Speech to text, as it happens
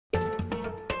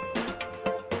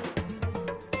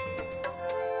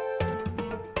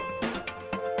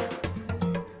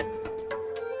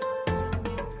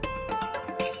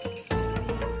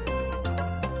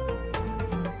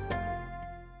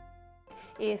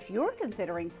If you're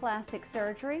considering plastic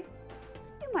surgery,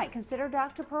 you might consider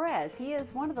Dr. Perez. He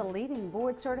is one of the leading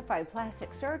board-certified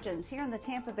plastic surgeons here in the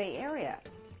Tampa Bay area.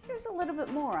 Here's a little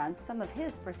bit more on some of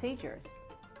his procedures.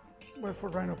 Well, for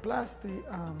rhinoplasty,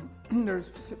 there's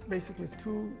basically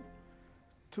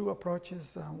two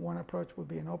approaches. One approach would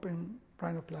be an open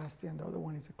rhinoplasty and the other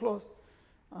one is a closed.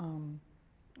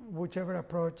 Whichever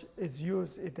approach is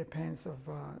used, it depends of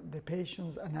the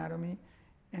patient's anatomy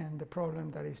and the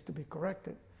problem that is to be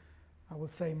corrected. I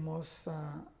would say most,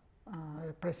 at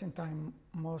the present time,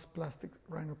 most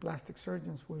rhinoplastic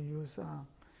surgeons will use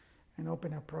an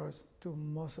open approach to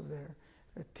most of their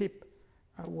tip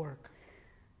work.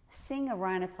 Seeing a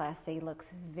rhinoplasty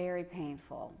looks very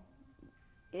painful.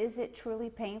 Is it truly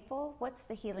painful? What's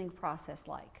the healing process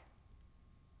like?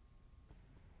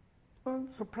 Well,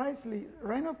 surprisingly,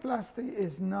 rhinoplasty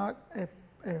is not a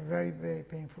very, very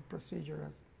painful procedure,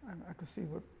 as I could see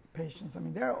with patients. I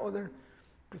mean, there are other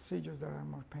procedures that are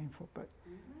more painful, but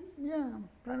yeah,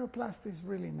 rhinoplasty is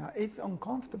really not. It's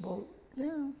uncomfortable,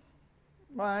 yeah.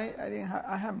 Well,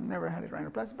 I have never had a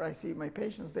rhinoplasty, but I see my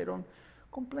patients, they don't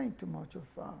complain too much of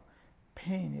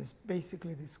pain. It's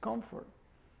basically discomfort.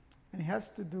 And it has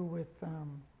to do with,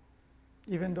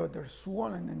 even though they're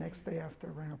swollen the next day after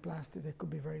rhinoplasty, they could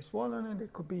be very swollen and they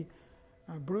could be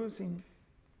bruising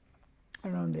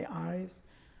around the eyes.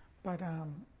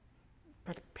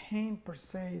 But pain per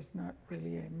se is not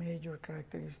really a major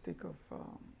characteristic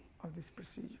of this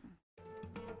procedure.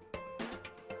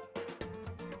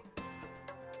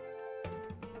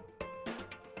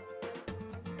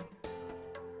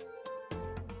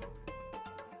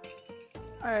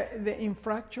 The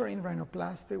infracture in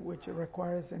rhinoplasty, which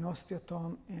requires an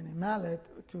osteotome and a mallet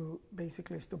to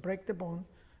basically is to break the bone,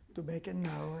 to make it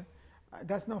narrower,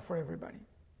 that's not for everybody.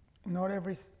 Not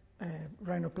every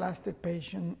rhinoplastic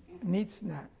patient needs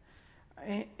that.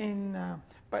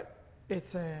 But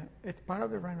it's part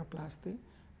of the rhinoplasty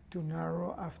to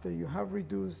narrow after you have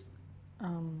reduced,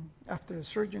 after the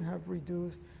surgeon have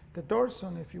reduced the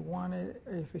dorsum, if you want it,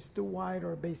 if it's too wide,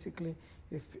 or basically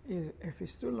if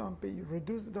it's too lumpy, you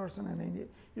reduce the dorsum, and then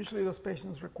usually those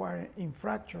patients require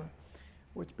infracture,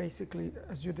 which basically,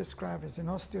 as you described, is an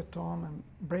osteotome and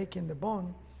breaking the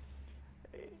bone.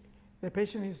 The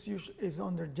patient is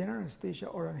under general anesthesia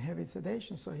or on heavy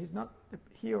sedation, so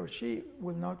he or she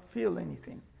will not feel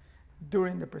anything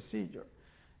during the procedure.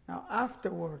 Now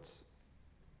afterwards,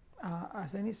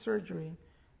 as any surgery,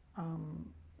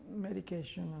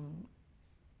 medication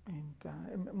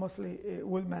and mostly it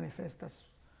will manifest as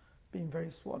being very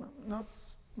swollen, not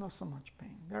so much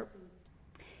pain.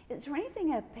 Is there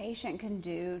anything a patient can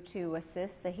do to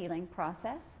assist the healing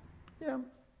process? Yeah.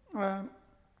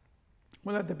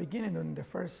 Well, at the beginning, during the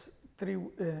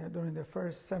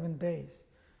first 7 days,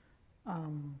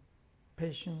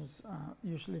 patients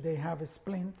usually they have a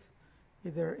splint,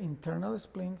 either internal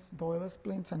splints, dorsal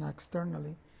splints, and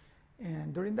externally.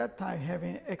 And during that time,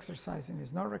 having exercising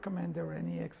is not recommended, or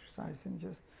any exercising,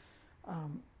 just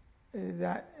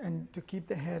that, and to keep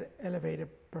the head elevated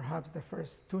perhaps the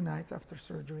first 2 nights after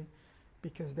surgery,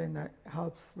 because then that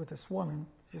helps with the swelling.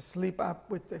 Just sleep up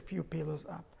with a few pillows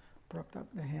up, propped up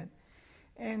the head.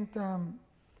 And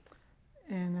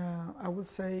I would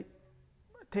say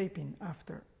taping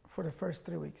for the first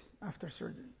 3 weeks after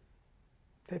surgery.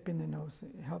 Taping the nose,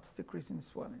 it helps decreasing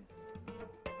swelling.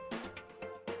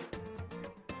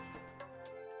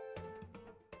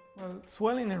 Well,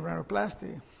 swelling in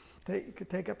rhinoplasty could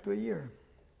take up to a year.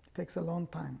 It takes a long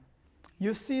time.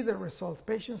 You see the results.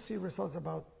 Patients see results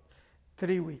about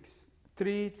 3 weeks.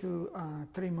 3 to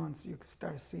 3 months, you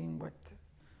start seeing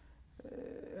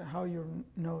how your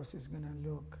nose is going to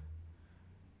look.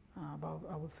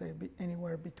 I would say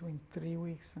anywhere between 3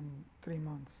 weeks and 3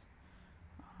 months.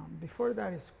 Before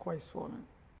that, it's quite swollen.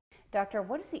 Doctor,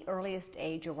 what is the earliest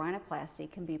age a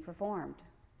rhinoplasty can be performed?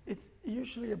 It's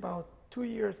usually about 2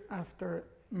 years after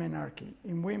menarche.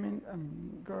 In women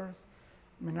and girls,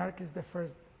 menarche is the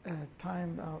first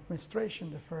time of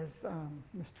menstruation, the first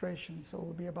menstruation. So it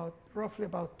will be roughly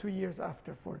about 2 years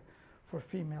after for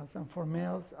females. And for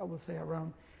males, I would say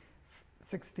around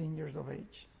 16 years of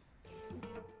age.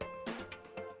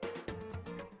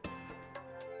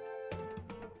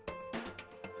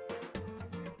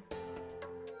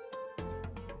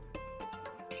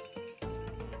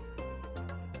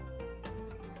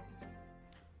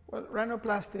 Well,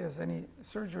 rhinoplasty, as any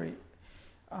surgery,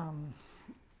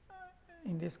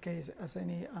 in this case, as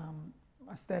any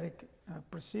aesthetic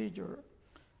procedure,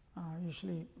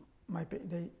 usually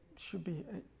they should be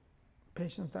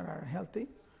patients that are healthy,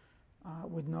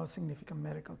 with no significant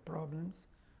medical problems,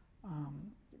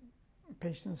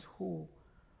 patients who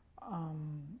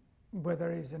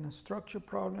whether it's in a structure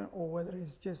problem or whether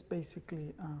it's just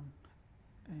basically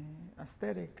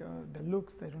aesthetic, the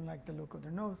looks, they don't like the look of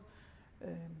their nose.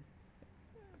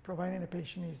 Providing the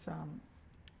patient is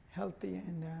healthy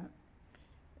and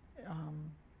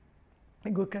a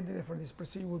good candidate for this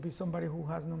procedure would be somebody who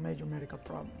has no major medical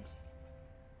problems.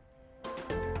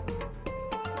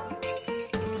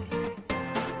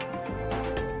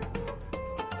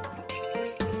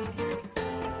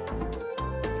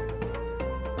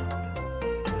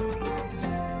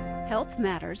 Health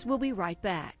Matters will be right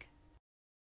back.